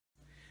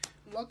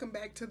Welcome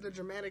back to the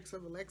dramatics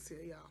of Alexia,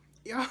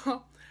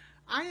 y'all.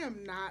 I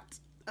am not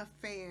a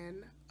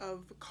fan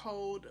of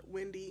cold,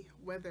 windy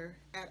weather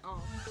at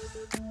all.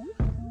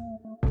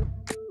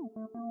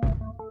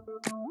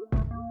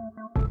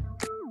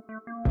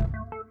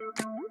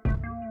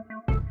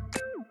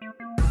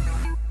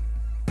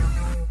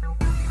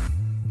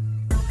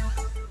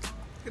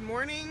 Good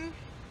morning,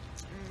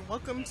 and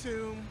welcome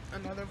to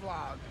another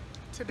vlog.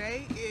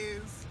 Today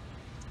is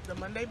the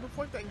Monday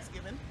before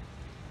Thanksgiving,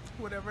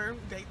 whatever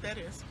date that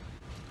is.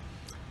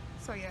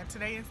 So yeah,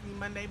 today is the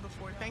Monday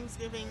before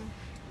Thanksgiving,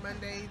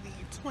 Monday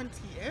the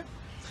 20th.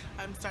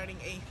 I'm starting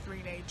a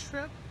 3-day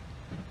trip.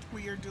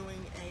 We are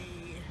doing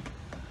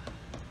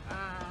a,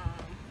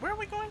 where are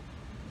we going?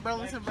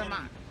 Burlington,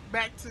 Vermont.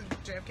 Back to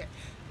JFK.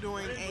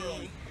 Doing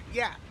a,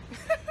 yeah.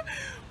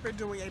 We're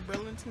doing a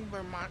Burlington,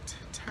 Vermont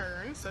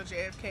turn. So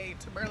JFK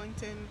to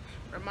Burlington,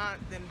 Vermont,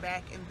 then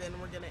back, and then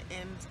we're gonna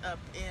end up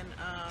in,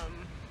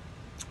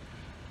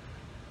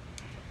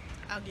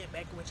 I'll get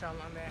back with y'all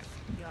on that,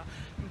 y'all.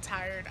 I'm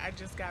tired. I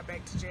just got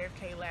back to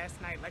JFK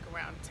last night, like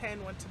around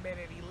 10, went to bed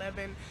at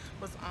 11,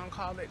 was on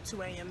call at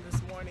 2 a.m.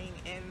 this morning,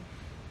 and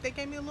they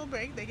gave me a little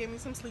break. They gave me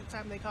some sleep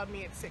time. They called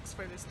me at 6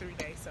 for this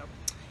 3-day, so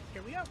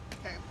here we go.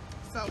 Okay,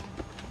 so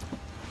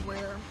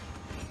we're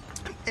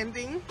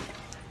ending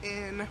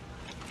in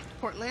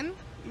Portland,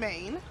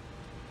 Maine.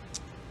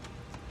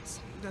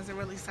 Doesn't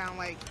really sound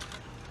like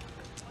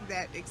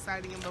that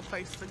exciting of a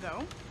place to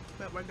go,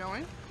 but we're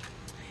going.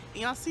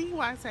 And y'all see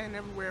why I say I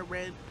never wear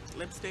red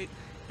lipstick?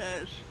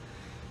 Because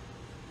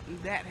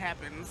that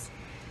happens.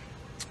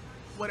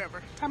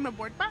 Whatever. Time to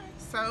board. Bye.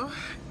 So,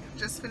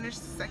 just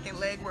finished the second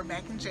leg. We're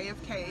back in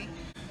JFK.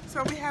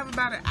 So we have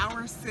about an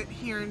hour sit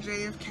here in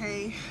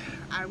JFK.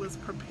 I was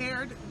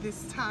prepared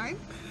this time.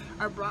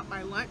 I brought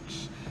my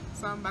lunch.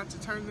 So I'm about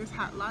to turn this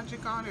Hot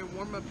Logic on and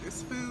warm up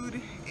this food.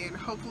 And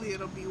hopefully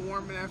it'll be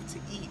warm enough to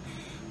eat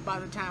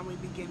by the time we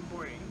begin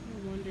boarding.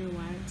 I wonder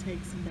why it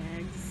takes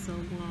bags so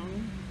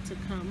long to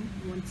come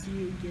once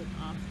you get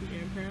off the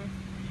aircraft.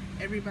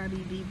 Everybody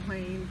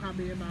deplaned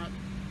probably about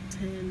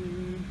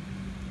 10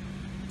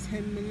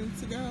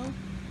 minutes ago,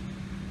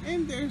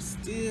 and they're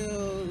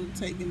still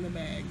taking the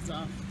bags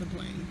off the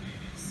plane.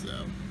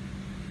 So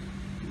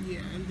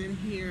yeah, and then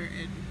here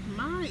at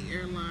my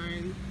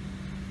airline,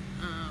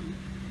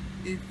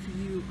 if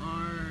you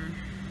are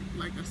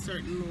like a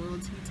certain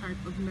loyalty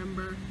type of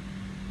member,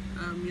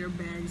 your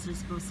bags are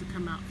supposed to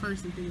come out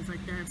first and things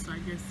like that. So I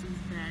guess these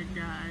bad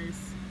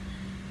guys,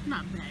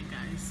 not bad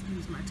guys,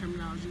 excuse my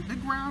terminology, the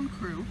ground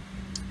crew,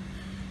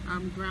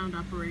 ground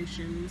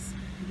operations,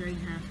 they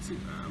have to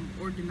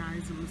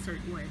organize them a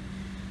certain way.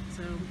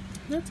 So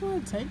that's why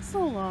it takes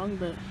so long,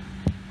 but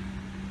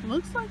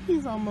looks like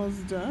he's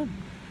almost done.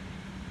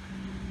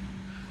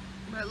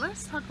 But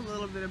let's talk a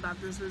little bit about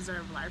this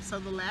reserve life. So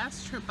the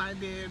last trip I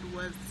did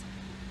was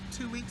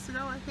 2 weeks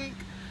ago, I think.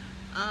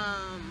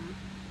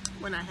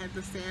 When I had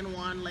the San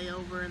Juan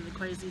layover and the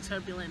crazy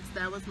turbulence.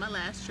 That was my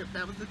last trip.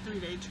 That was a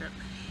 3-day trip.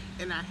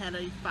 And I had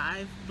a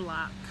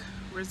 5-block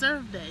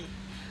reserve day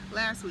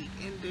last week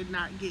and did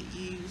not get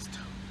used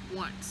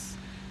once.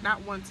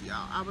 Not once,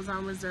 y'all. I was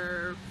on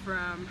reserve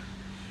from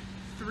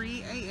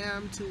 3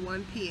 a.m. to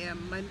 1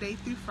 p.m. Monday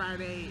through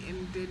Friday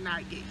and did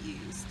not get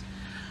used.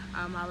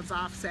 I was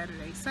off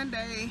Saturday,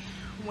 Sunday,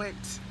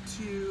 went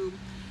to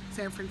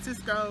San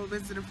Francisco,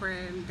 visited a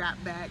friend,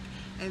 got back,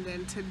 and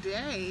then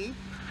today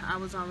I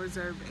was on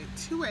reserve at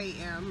 2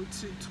 a.m.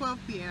 to 12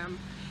 p.m.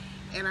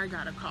 and I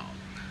got a call.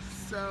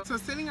 So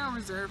sitting on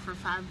reserve for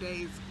 5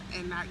 days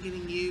and not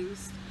getting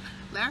used,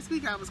 last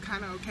week I was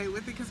kind of okay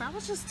with it because I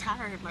was just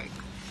tired. Like,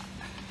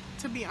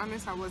 to be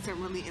honest, I wasn't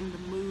really in the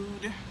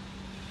mood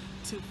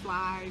to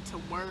fly, to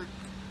work.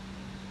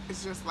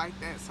 It's just like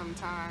that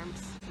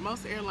sometimes.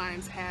 Most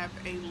airlines have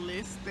a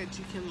list that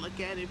you can look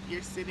at if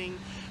you're sitting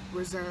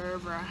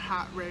reserve or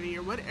hot ready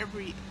or what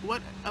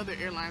other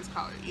airlines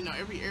call it. You know,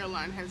 every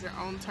airline has their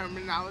own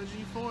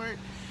terminology for it,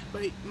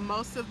 but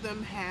most of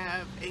them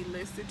have a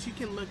list that you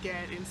can look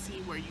at and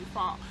see where you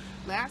fall.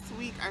 Last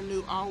week I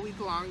knew all week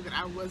long that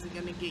I wasn't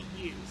going to get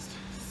used.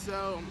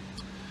 So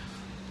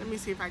let me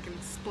see if I can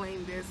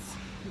explain this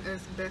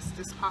as best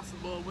as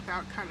possible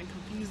without kind of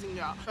confusing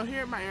y'all. So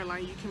here at my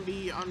airline, you can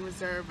be on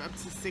reserve up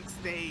to 6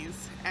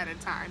 days at a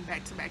time,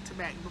 back to back to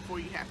back, before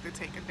you have to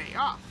take a day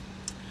off.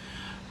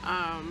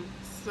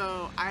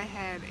 So I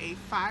had a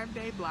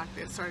 5-day block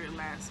that started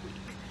last week.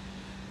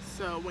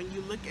 So when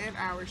you look at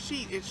our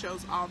sheet, it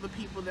shows all the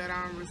people that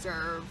are on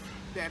reserve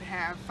that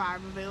have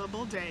 5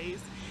 available days,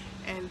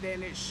 and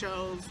then it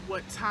shows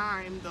what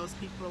time those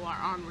people are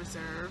on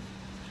reserve.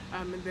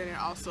 And then it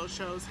also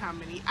shows how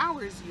many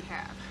hours you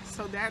have.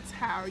 So that's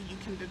how you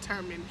can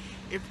determine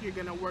if you're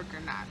gonna work or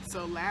not.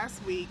 So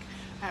last week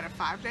I had a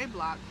 5-day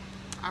block.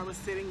 I was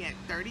sitting at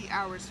 30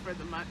 hours for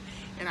the month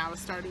and I was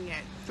starting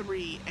at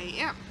 3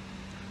 a.m.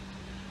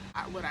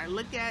 What I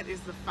look at is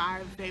the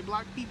 5-day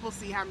block people,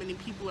 see how many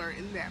people are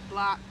in that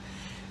block.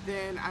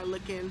 Then I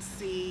look and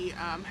see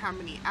how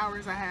many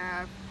hours I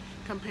have,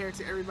 compared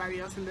to everybody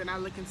else, and then I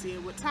look and see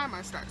at what time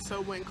I start.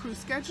 So when crew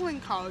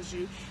scheduling calls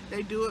you,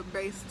 they do it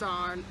based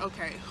on,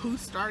 okay, who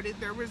started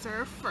their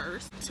reserve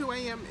first, 2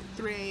 a.m.,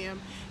 3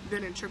 a.m.,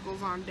 then it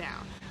trickles on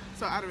down.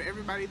 So out of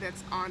everybody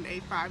that's on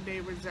a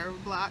 5-day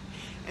reserve block,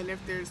 and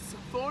if there's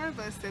 4 of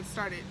us that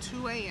start at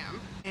 2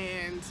 a.m.,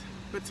 and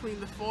between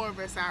the 4 of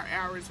us, our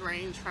hours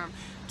range from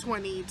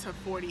 20 to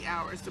 40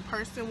 hours, the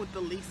person with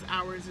the least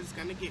hours is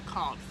going to get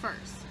called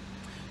first.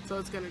 So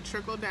it's going to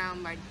trickle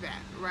down like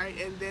that, right?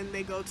 And then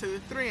they go to the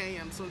 3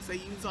 a.m. once they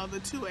use all the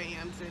 2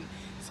 a.m.s, and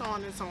so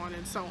on and so on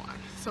and so on.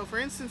 So for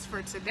instance,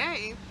 for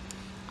today,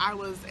 I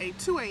was a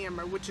 2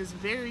 a.m.er, which is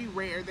very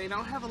rare. They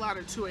don't have a lot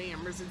of 2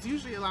 a.m.ers. It's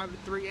usually a lot of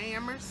 3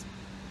 a.m.ers.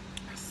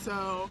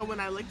 So when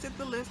I looked at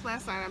the list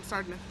last night, I'm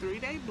starting a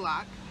 3-day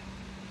block,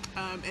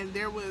 and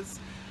there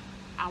was,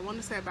 I want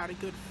to say, about a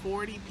good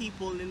 40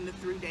 people in the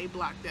 3-day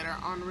block that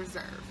are on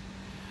reserve.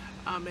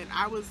 And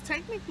I was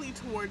technically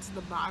towards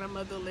the bottom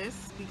of the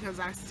list because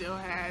I still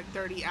had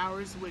 30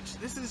 hours, which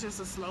this is just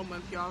a slow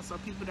month, y'all, so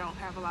people don't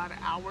have a lot of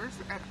hours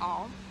at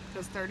all,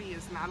 because 30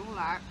 is not a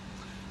lot.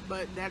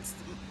 But that's,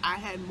 I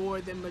had more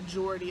than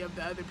majority of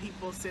the other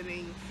people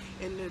sitting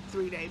in the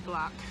 3-day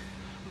block.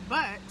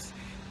 But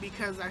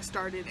because I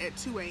started at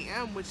 2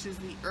 a.m., which is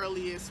the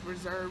earliest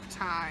reserve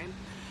time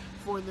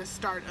for the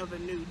start of a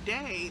new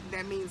day,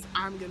 that means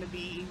I'm going to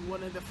be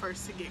one of the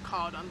first to get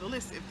called on the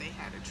list if they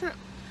had a trip.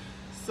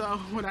 So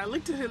when I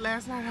looked at it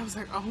last night, I was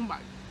like, oh my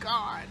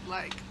God,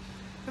 like,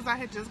 because I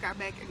had just got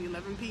back at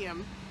 11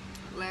 p.m.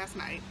 last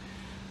night.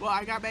 Well,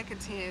 I got back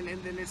at 10,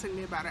 and then it took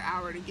me about an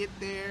hour to get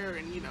there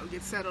and, you know,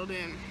 get settled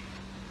in.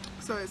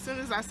 So as soon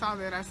as I saw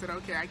that, I said,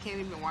 okay, I can't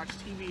even watch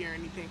TV or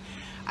anything.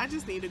 I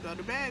just need to go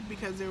to bed,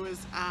 because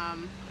there's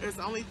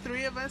only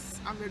 3 of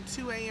us on the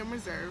 2 a.m.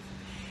 reserve,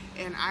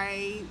 and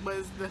I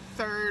was the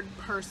 3rd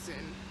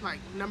person, like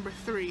number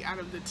 3 out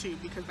of the 2,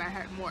 because I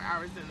had more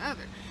hours than the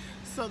other.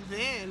 So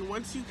then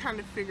once you kind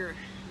of figure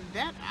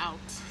that out,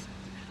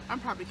 I'm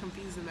probably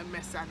confusing the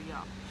mess out of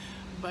y'all,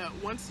 but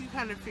once you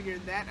kind of figure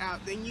that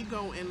out, then you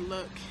go and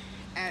look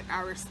at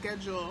our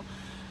schedule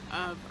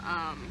of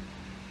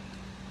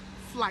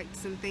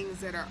flights and things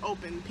that are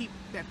open,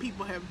 that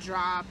people have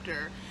dropped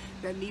or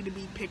that need to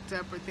be picked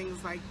up or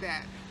things like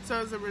that. So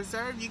as a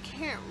reserve, you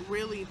can't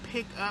really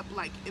pick up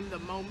like in the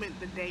moment,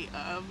 the day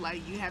of,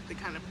 like you have to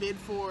kind of bid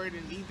for it,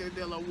 and either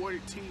they'll award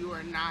it to you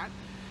or not.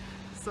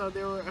 So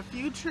there were a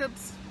few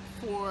trips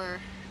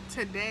for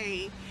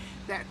today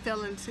that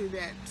fell into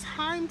that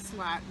time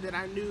slot that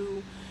I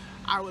knew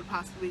I would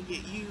possibly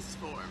get used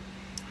for.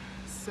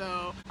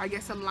 So I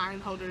guess some line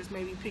holders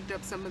maybe picked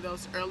up some of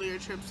those earlier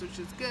trips, which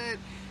is good,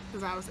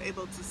 because I was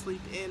able to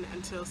sleep in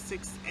until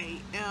 6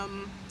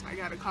 a.m. I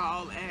got a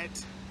call at,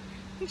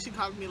 I think she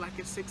called me like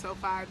at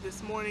 6:05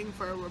 this morning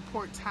for a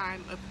report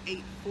time of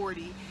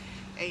 8:40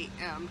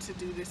 a.m. to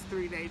do this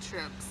 3-day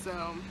trip.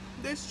 So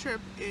this trip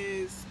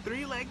is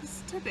 3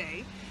 legs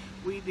today.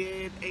 We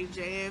did a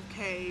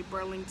JFK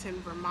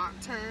Burlington,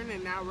 Vermont turn,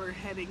 and now we're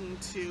heading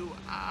to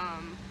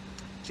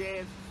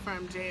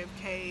from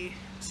JFK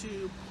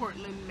to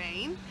Portland,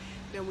 Maine.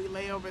 Then we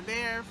lay over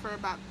there for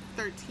about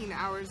 13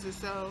 hours or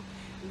so.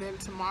 And then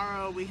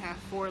tomorrow we have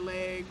 4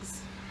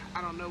 legs.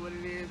 I don't know what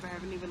it is. I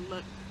haven't even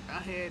looked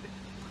ahead.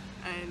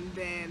 And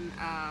then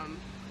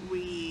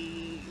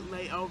we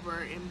lay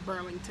over in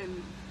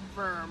Burlington,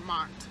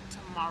 Vermont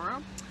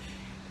tomorrow.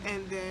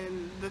 And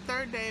then the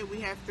 3rd day we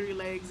have 3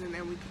 legs, and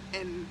then we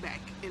end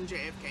back in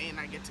JFK, and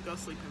I get to go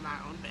sleep in my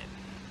own bed.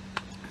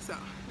 So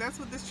that's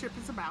what this trip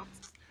is about.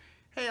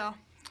 Hey y'all,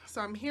 so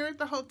I'm here at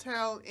the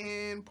hotel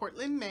in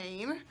Portland,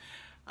 Maine.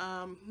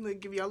 I'm gonna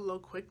give y'all a little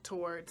quick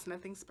tour. It's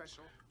nothing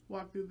special.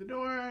 Walk through the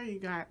door, you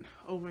got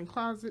open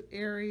closet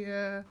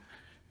area,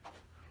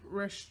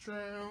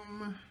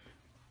 restroom.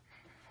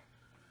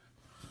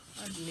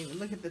 I didn't even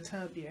look at the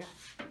tub yet.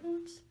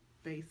 It's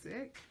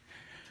basic.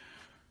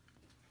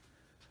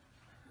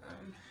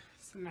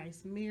 It's a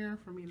nice mirror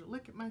for me to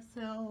look at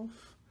myself.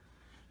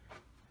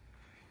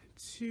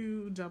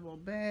 2 double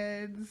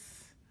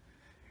beds.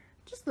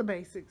 Just the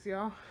basics,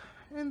 y'all.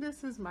 And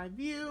this is my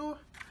view.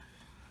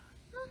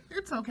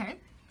 It's okay.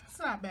 It's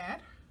not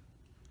bad.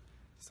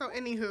 So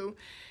anywho,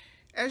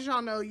 as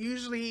y'all know,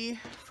 usually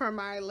for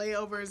my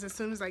layovers, as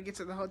soon as I get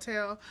to the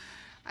hotel,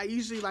 I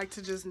usually like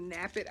to just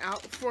nap it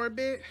out for a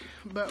bit.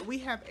 But we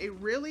have a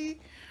really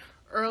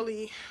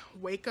early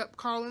wake up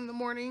call in the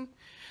morning.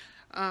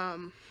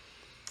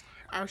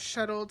 Our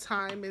shuttle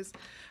time is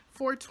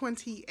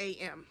 4:20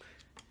 a.m.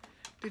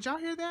 Did y'all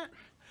hear that?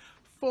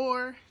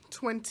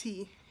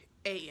 4:20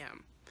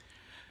 a.m.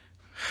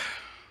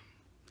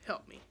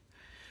 Help me.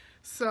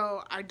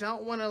 So I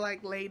don't want to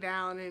like lay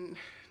down and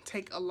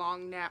take a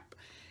long nap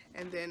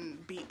and then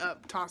be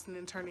up tossing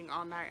and turning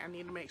all night. I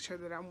need to make sure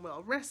that I'm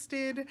well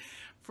rested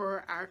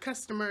for our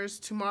customers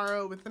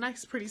tomorrow with a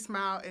nice pretty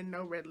smile and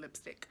no red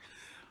lipstick.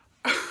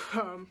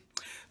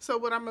 So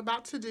what I'm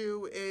about to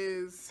do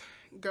is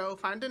go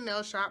find a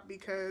nail shop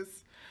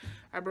because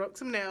I broke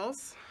some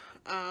nails,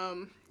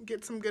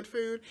 get some good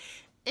food,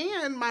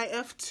 And my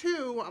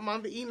F2, I'm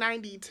on the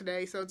E90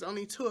 today, so it's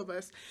only 2 of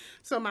us.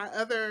 So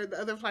the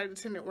other flight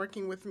attendant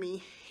working with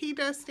me, he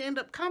does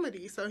stand-up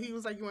comedy. So he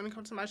was like, you want to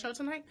come to my show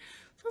tonight?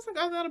 So I was like,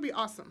 oh, that'll be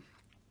awesome.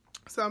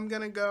 So I'm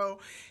going to go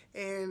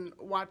and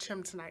watch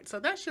him tonight. So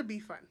that should be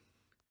fun.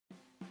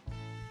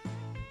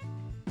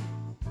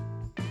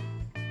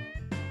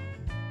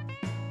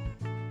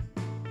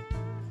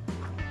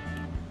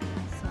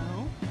 So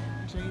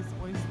Jay's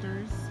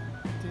Oysters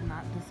did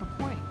not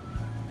disappoint.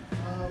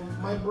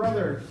 My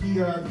brother, he's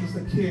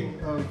the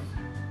king of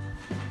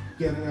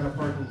getting out of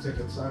parking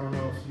tickets. I don't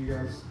know if you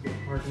guys get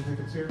parking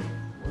tickets here.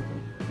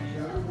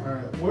 Yeah?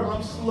 All right.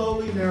 I'm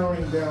slowly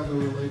narrowing down the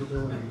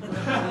relatability.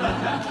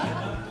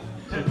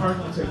 So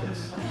parking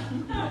tickets.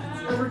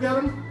 Ever get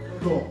them?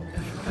 Cool.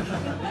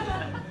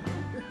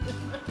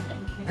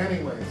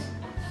 Anyways,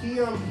 he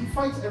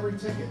fights every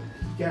ticket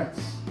he gets,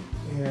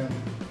 and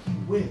he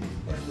wins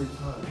every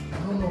time. I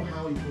don't know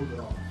how he pulls it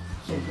off.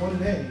 So one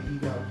day he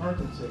got a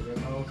parking ticket,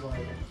 and I was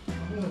like,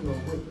 I'm gonna go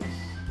witness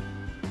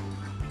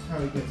how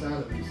he gets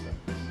out of these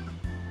things.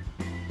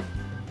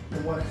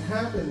 And what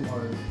happened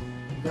was,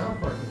 he got a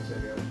parking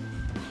ticket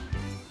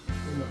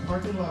in the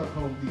parking lot of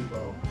Home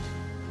Depot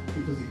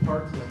because he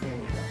parked in the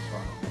handicap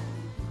spot.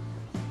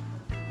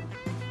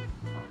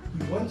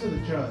 He went to the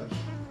judge,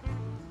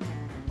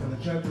 and the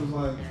judge was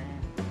like,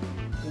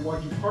 well,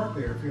 why'd you park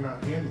there if you're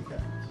not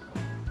handicapped?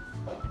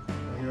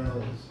 And he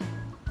goes,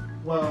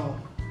 well,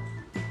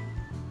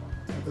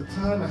 at the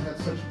time I had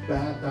such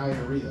bad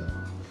diarrhea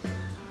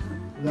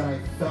that I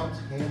felt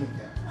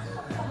handicapped.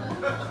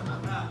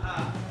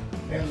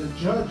 And the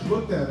judge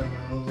looked at him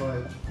and was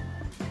like,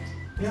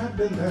 yeah, I've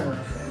been there.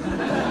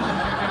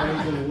 And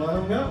he just let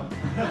him go.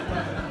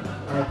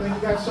 All right, thank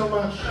you guys so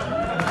much.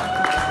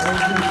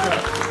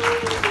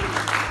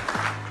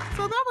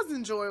 So that was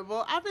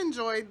enjoyable. I've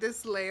enjoyed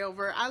this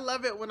layover. I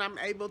love it when I'm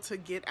able to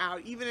get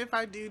out, even if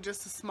I do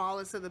just the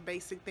smallest of the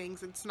basic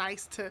things. It's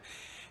nice to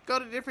go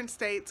to different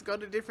states, go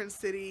to different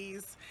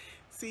cities,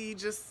 see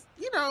just,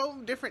 you know,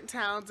 different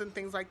towns and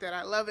things like that.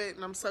 I love it,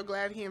 and I'm so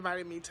glad he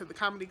invited me to the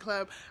comedy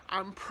club.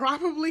 I'm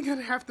probably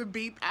gonna have to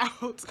beep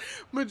out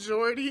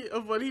majority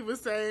of what he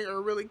was saying,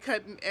 or really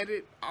cut and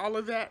edit all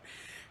of that.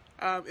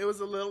 It was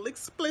a little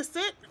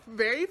explicit,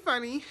 very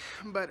funny,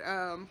 but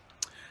I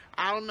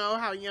don't know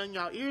how young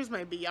y'all ears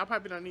may be. Y'all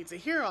probably don't need to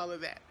hear all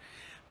of that.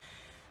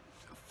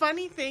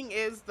 Funny thing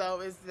is, though,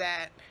 is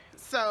that,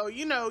 so,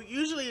 you know,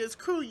 usually as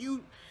crew,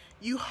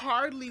 you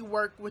hardly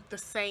work with the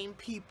same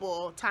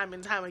people time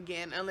and time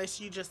again,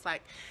 unless you just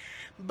like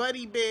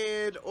buddy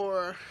bid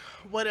or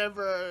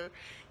whatever,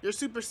 you're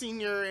super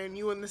senior and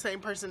you and the same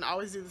person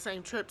always do the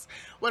same trips,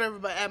 whatever.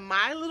 But at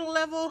my little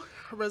level,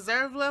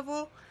 reserve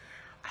level,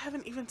 I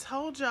haven't even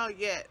told y'all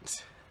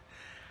yet.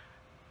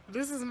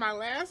 This is my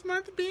last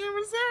month being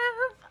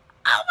reserve.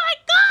 Oh my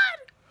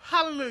God!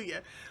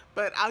 Hallelujah.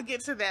 But I'll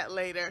get to that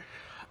later.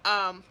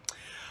 Oh,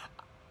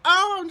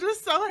 I'm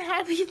just so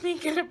happy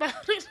thinking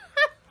about it.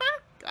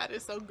 God,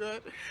 it's so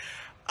good.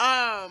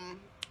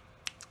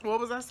 What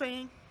was I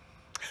saying?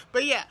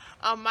 But yeah,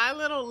 on my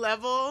little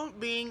level,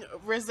 being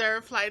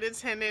reserve flight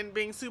attendant,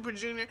 being super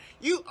junior,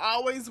 you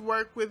always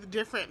work with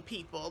different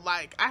people.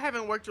 Like, I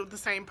haven't worked with the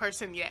same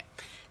person yet,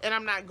 and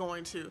I'm not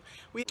going to.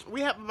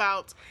 We have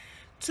about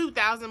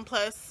 2,000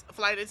 plus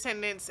flight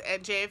attendants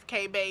at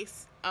JFK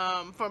base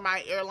for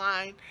my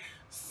airline.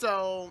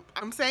 So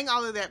I'm saying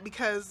all of that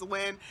because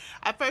when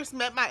I first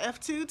met my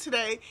F2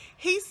 today,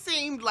 he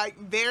seemed like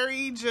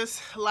very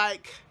just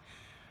like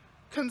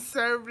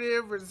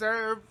conservative,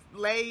 reserved,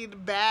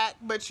 laid back,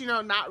 but you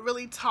know, not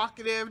really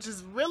talkative,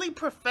 just really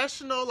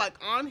professional, like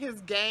on his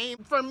game.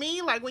 For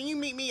me, like when you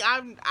meet me,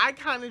 I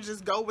kind of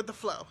just go with the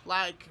flow.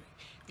 Like,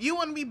 if you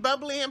want to be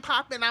bubbly and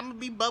popping, I'm gonna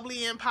be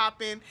bubbly and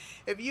popping.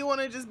 If you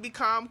want to just be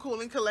calm, cool,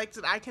 and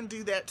collected, I can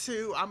do that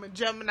too. I'm a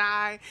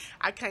Gemini.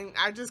 I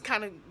just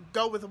kind of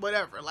go with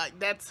whatever. Like,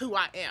 that's who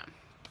I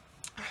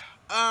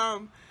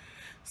am.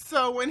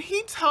 So when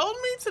he told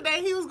me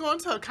today he was going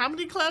to a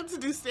comedy club to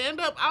do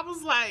stand-up, I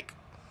was like,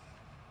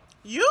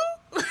 you?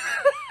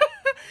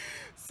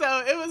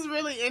 So it was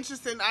really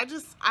interesting.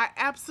 I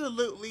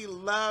absolutely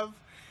love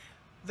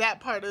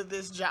that part of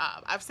this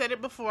job. I've said it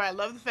before, I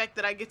love the fact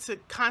that I get to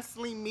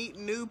constantly meet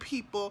new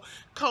people,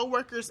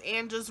 co-workers,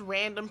 and just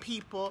random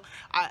people.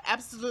 I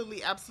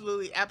absolutely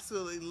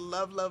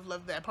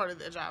love that part of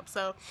the job.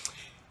 So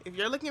if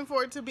you're looking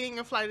forward to being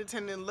a flight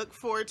attendant, look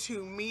forward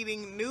to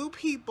meeting new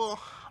people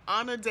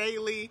on a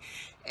daily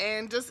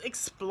and just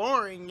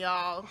exploring,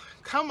 y'all.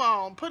 Come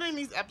on, put in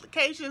these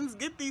applications,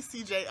 get these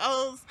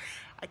CJOs.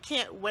 I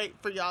can't wait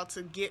for y'all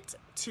to get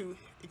to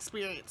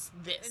experience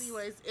this.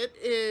 Anyways, it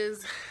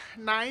is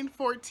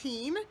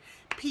 9:14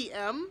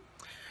 p.m.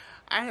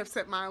 I have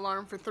set my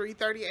alarm for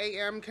 3:30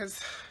 a.m.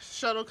 because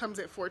shuttle comes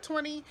at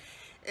 4:20,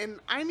 and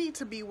I need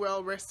to be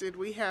well rested.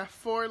 We have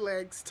 4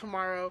 legs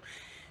tomorrow,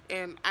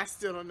 and I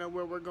still don't know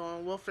where we're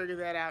going. We'll figure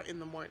that out in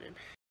the morning.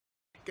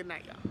 Good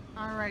night, y'all.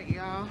 All right,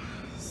 y'all.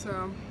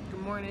 So,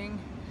 good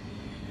morning.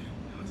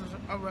 It was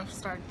a rough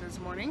start this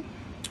morning,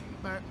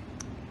 but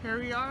Here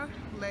we are,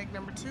 leg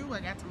number 2. I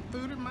got some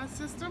food in my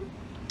system.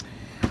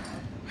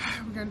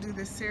 We're gonna do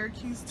this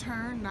Syracuse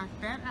turn, knock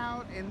that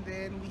out, and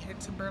then we head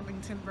to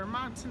Burlington,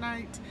 Vermont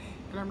tonight,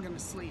 and I'm gonna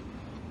sleep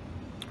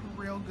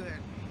real good.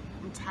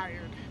 I'm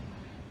tired.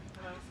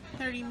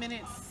 30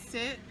 minutes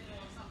sit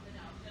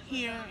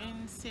here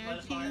in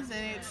Syracuse,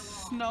 and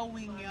it's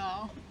snowing,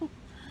 y'all.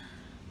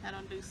 I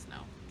don't do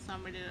snow, so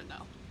I'm ready to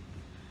go.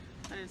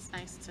 But it's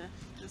nice to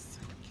just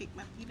kick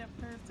my feet up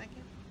for a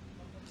second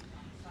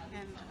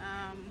and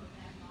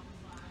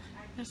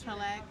just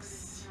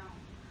relax.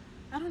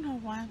 I don't know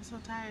why I'm so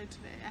tired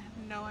today. I have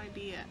no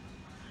idea.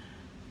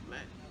 But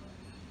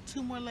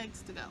 2 more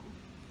legs to go,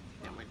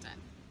 then we're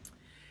done.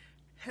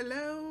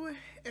 Hello,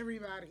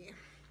 everybody.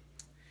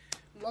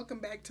 Welcome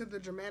back to the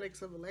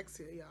dramatics of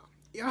Alexia,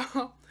 y'all.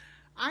 Y'all,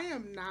 I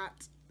am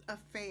not a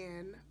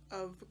fan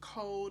of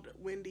cold,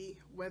 windy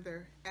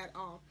weather at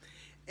all.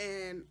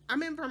 And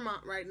I'm in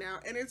Vermont right now,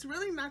 and it's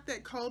really not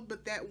that cold,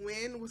 but that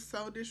wind was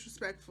so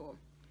disrespectful.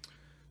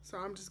 So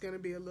I'm just going to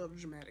be a little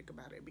dramatic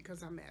about it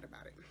because I'm mad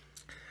about it.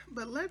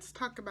 But let's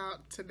talk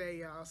about today,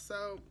 y'all.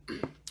 So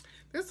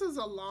this is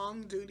a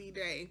long duty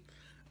day.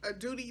 A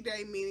duty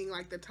day meaning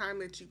like the time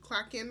that you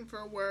clock in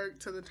for work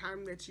to the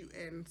time that you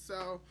end.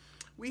 So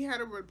we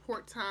had a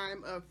report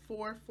time of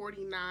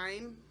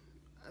 4:49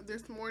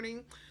 this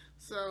morning.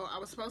 So I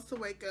was supposed to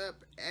wake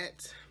up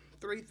at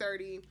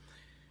 3:30.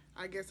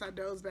 I guess I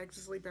dozed back to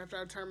sleep after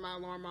I turned my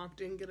alarm off.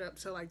 Didn't get up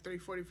till like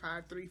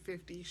 3:45,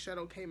 3:50.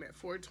 Shuttle came at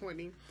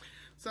 4:20.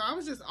 So I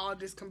was just all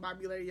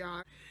discombobulated,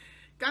 y'all.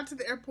 Got to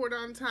the airport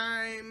on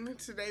time.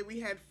 Today we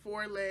had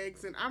 4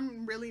 legs, and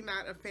I'm really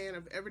not a fan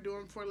of ever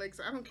doing 4 legs.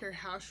 I don't care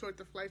how short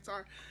the flights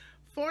are.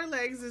 4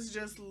 legs is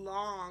just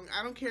long.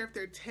 I don't care if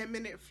they're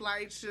 10-minute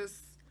flights.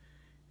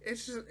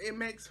 It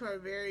makes for a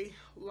very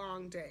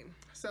long day.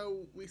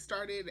 So we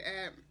started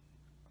at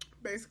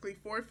basically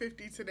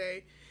 4:50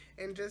 today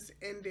and just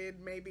ended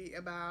maybe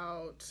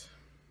about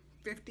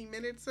 50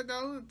 minutes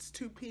ago. It's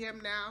 2 p.m.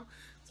 now.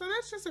 So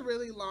that's just a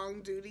really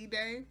long duty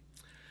day.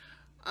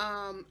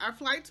 Our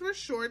flights were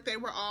short. They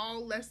were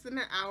all less than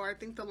an hour. I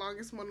think the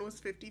longest one was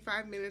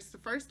 55 minutes. The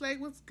first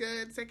leg was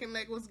good. Second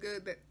leg was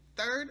good. The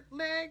third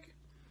leg,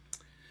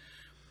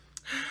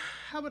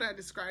 how would I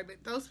describe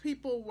it? Those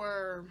people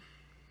were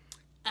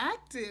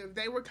active.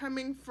 They were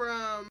coming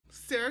from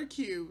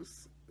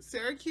Syracuse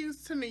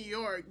to New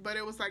York, but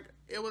it was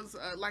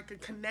like a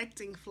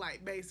connecting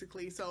flight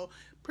basically. So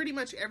pretty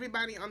much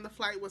everybody on the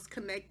flight was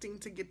connecting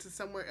to get to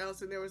somewhere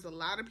else, and there was a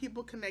lot of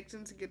people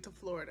connecting to get to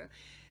Florida.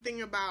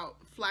 Thing about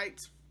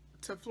flights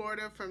to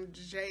Florida from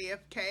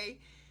JFK,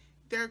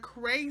 they're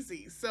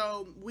crazy.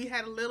 So we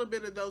had a little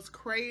bit of those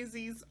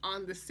crazies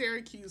on the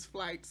Syracuse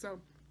flight. So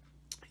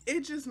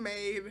it just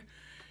made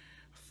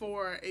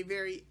for a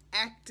very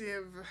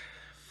active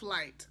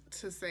flight,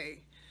 to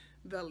say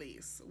the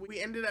least. We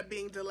ended up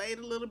being delayed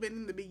a little bit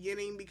in the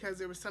beginning because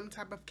there was some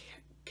type of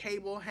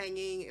cable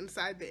hanging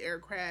inside the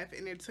aircraft,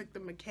 and it took the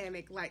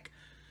mechanic like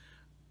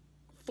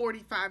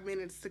 45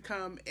 minutes to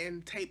come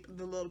and tape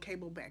the little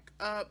cable back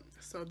up.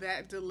 So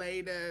that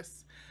delayed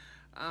us.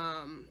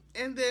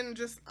 And then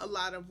just a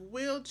lot of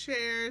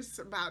wheelchairs,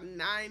 about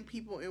 9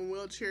 people in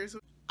wheelchairs.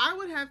 I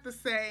would have to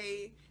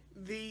say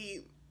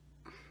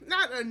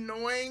not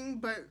annoying,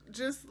 but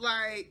just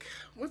like,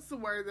 what's the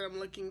word that I'm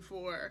looking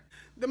for?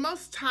 The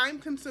most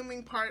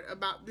time-consuming part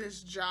about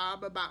this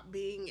job, about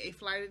being a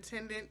flight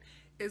attendant,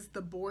 is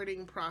the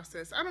boarding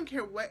process. I don't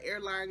care what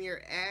airline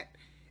you're at.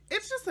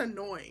 It's just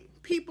annoying.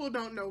 People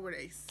don't know where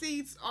their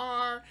seats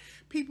are.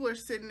 People are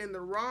sitting in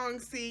the wrong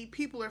seat.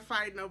 People are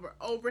fighting over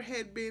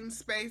overhead bin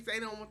space. They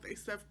don't want their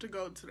stuff to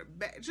go to the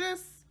back.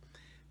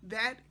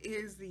 That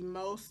is the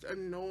most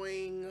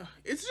annoying.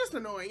 It's just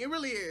annoying. It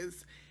really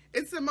is.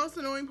 It's the most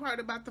annoying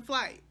part about the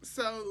flight.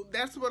 So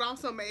that's what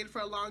also made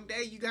for a long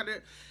day. You got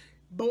to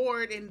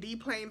board and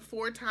deplane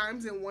 4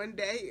 times in one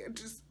day. It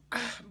just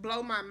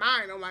blow my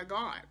mind. Oh my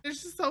God.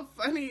 It's just so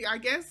funny. I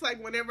guess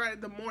like whenever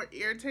the more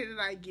irritated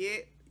I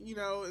get, you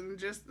know, and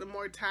just the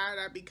more tired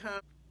I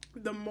become,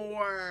 the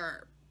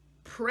more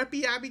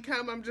preppy I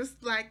become. I'm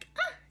just like,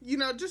 you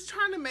know, just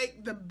trying to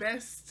make the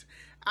best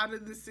out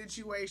of the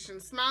situation,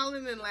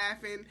 smiling and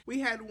laughing. We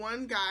had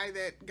one guy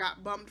that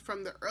got bumped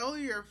from the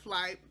earlier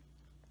flight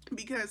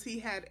because he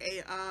had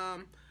a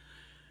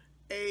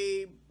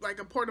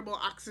portable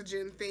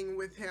oxygen thing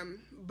with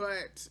him,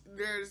 but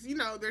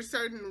there's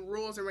certain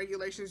rules and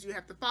regulations you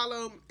have to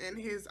follow, and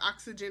his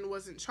oxygen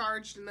wasn't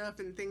charged enough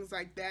and things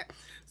like that.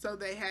 So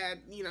they had,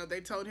 they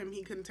told him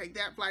he couldn't take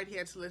that flight. He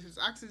had to let his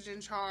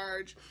oxygen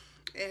charge,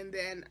 and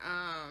then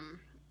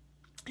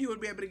he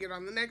would be able to get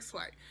on the next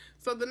flight.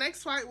 So the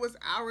next flight was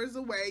hours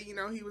away.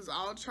 He was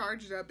all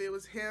charged up. It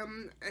was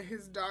him and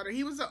his daughter.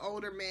 He was an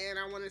older man.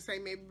 I want to say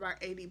maybe about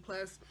 80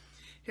 plus.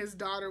 His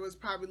daughter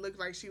looked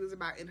like she was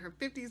about in her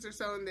 50s or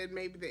so, and then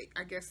maybe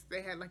I guess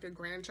they had like a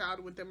grandchild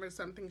with them or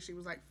something. She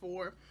was like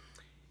 4.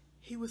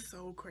 He was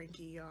so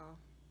cranky, y'all.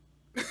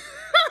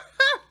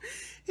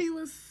 He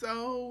was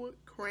so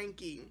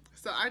cranky.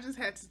 So I just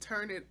had to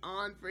turn it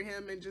on for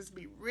him and just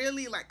be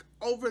really like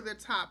over the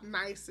top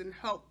nice and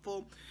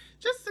helpful,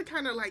 just to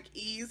kind of like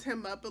ease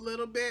him up a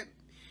little bit.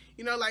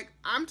 You know, like,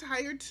 I'm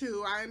tired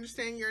too. I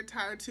understand you're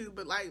tired too,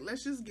 but like,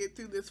 let's just get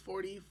through this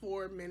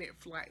 44-minute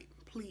flight,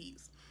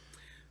 please.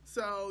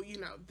 So, you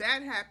know,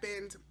 that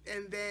happened,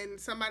 and then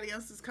somebody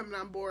else is coming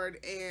on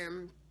board,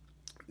 and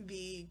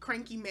the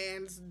cranky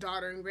man's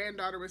daughter and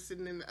granddaughter were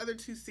sitting in the other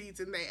 2 seats,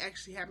 and they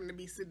actually happened to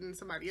be sitting in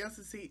somebody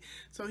else's seat,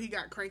 so he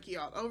got cranky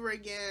all over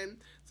again.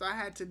 So I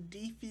had to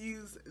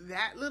defuse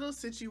that little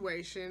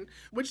situation,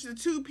 which the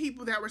 2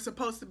 people that were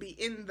supposed to be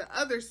in the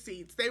other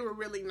seats, they were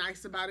really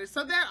nice about it.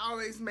 So that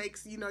always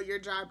makes, you know, your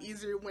job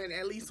easier when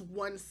at least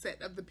one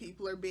set of the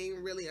people are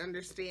being really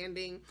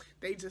understanding.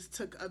 They just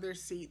took other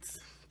seats,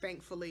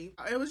 thankfully.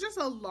 It was just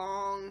a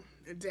long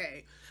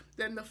day.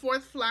 Then the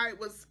 4th flight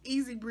was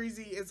easy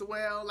breezy as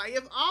well. Like,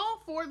 if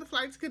all 4 of the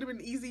flights could have been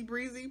easy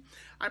breezy,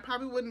 I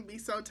probably wouldn't be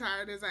so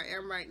tired as I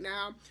am right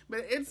now.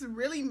 But it's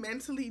really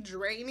mentally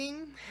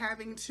draining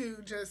having to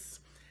just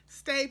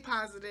stay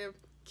positive,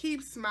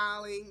 keep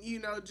smiling, you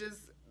know,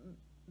 just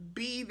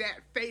be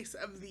that face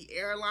of the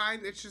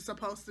airline that you're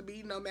supposed to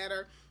be, no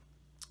matter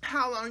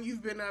how long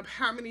you've been up,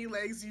 how many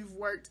legs you've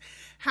worked,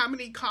 how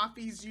many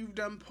coffees you've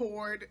done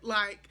poured.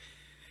 Like,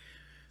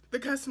 the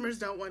customers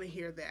don't want to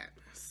hear that.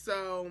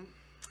 So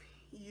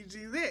you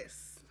do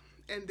this,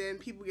 and then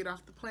people get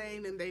off the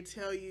plane and they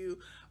tell you,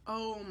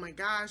 oh my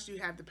gosh, you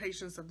have the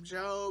patience of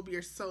Job,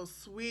 you're so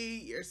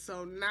sweet, you're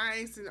so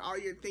nice, and all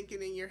you're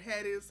thinking in your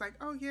head is like,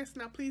 oh yes,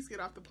 now please get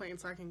off the plane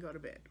so I can go to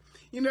bed,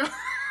 you know.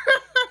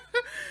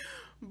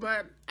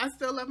 But I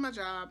still love my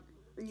job,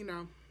 you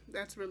know.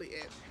 That's really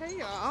it. Hey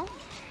y'all,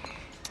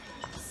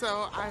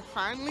 so I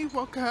finally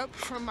woke up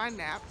from my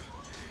nap,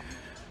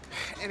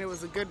 and it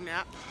was a good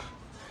nap.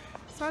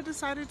 So I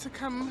decided to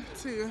come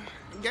to,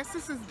 I guess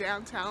this is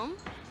downtown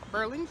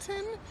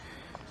Burlington.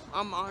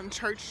 I'm on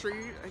Church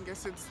Street. I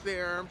guess it's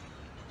their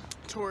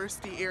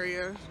touristy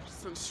area.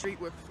 It's a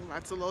street with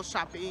lots of little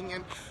shopping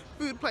and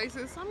food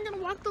places. So I'm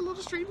gonna walk the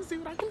little street and see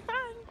what I can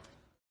find.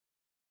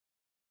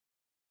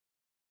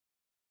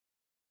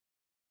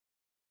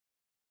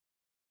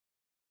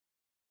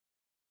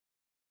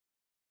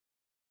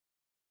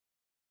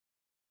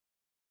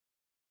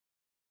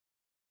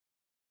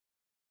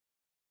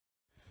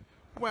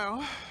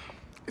 Well,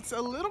 it's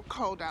a little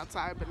cold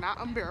outside, but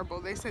not unbearable.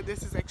 They said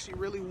this is actually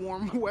really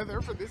warm weather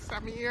for this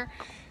time of year,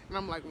 and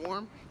I'm like,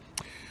 warm?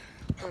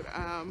 But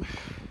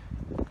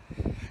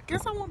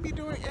guess I won't be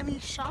doing any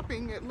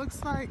shopping. It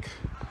looks like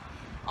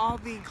all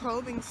the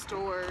clothing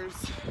stores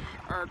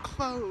are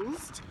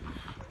closed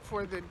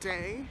for the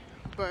day,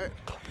 but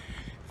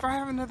if I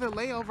have another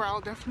layover, I'll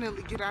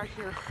definitely get out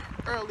here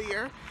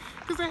earlier,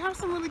 because they have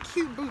some really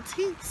cute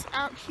boutiques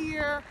out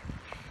here.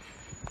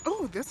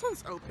 Oh, this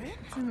one's open.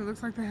 And it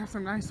looks like they have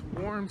some nice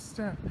warm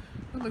stuff.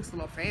 It looks a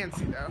little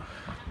fancy though.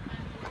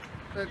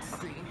 Let's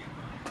see.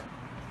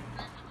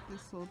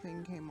 This little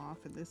thing came off,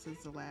 and this is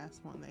the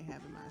last one they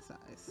have in my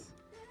size.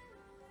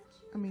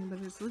 I mean, but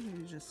it's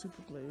literally just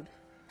super glued.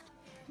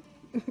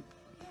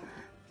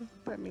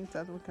 That means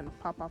that one can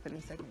pop off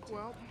any second.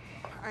 Well,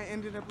 I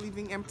ended up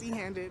leaving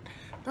empty-handed.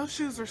 Those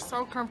shoes are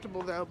so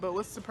comfortable though, but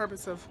what's the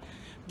purpose of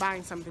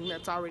buying something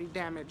that's already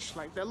damaged?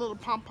 Like, that little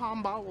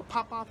pom-pom ball will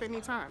pop off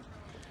anytime.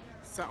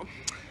 So,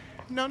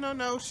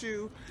 no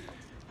shoe.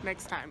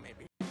 Next time,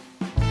 maybe.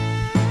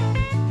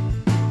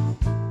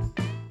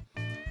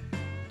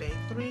 Day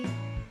 3,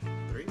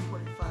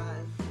 3:45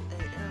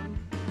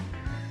 a.m.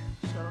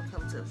 Shuttle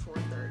comes at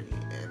 4:30,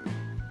 and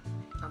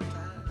I'm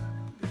tired.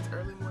 These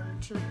early morning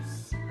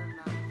trips are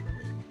not for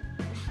me.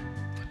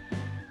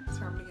 It's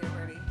time to get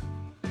ready.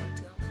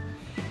 Let's go.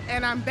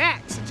 And I'm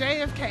back to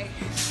JFK.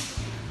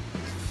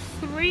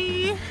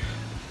 Three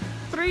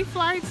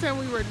flights, and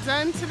we were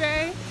done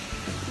today.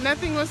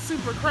 Nothing was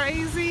super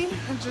crazy.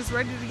 I'm just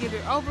ready to get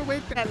it over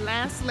with. That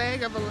last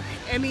leg of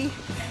any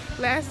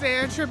last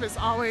day of trip is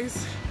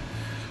always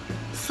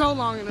so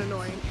long and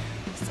annoying.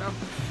 So,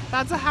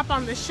 about to hop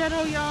on the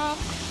shuttle, y'all.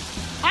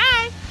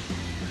 Hi!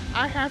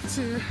 I have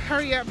to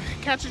hurry up,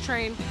 catch a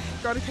train,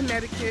 go to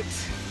Connecticut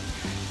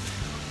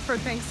for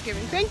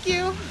Thanksgiving. Thank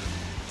you.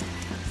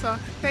 So,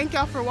 thank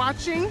y'all for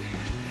watching.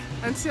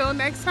 Until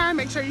next time,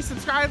 make sure you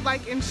subscribe,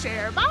 like, and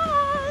share.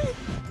 Bye!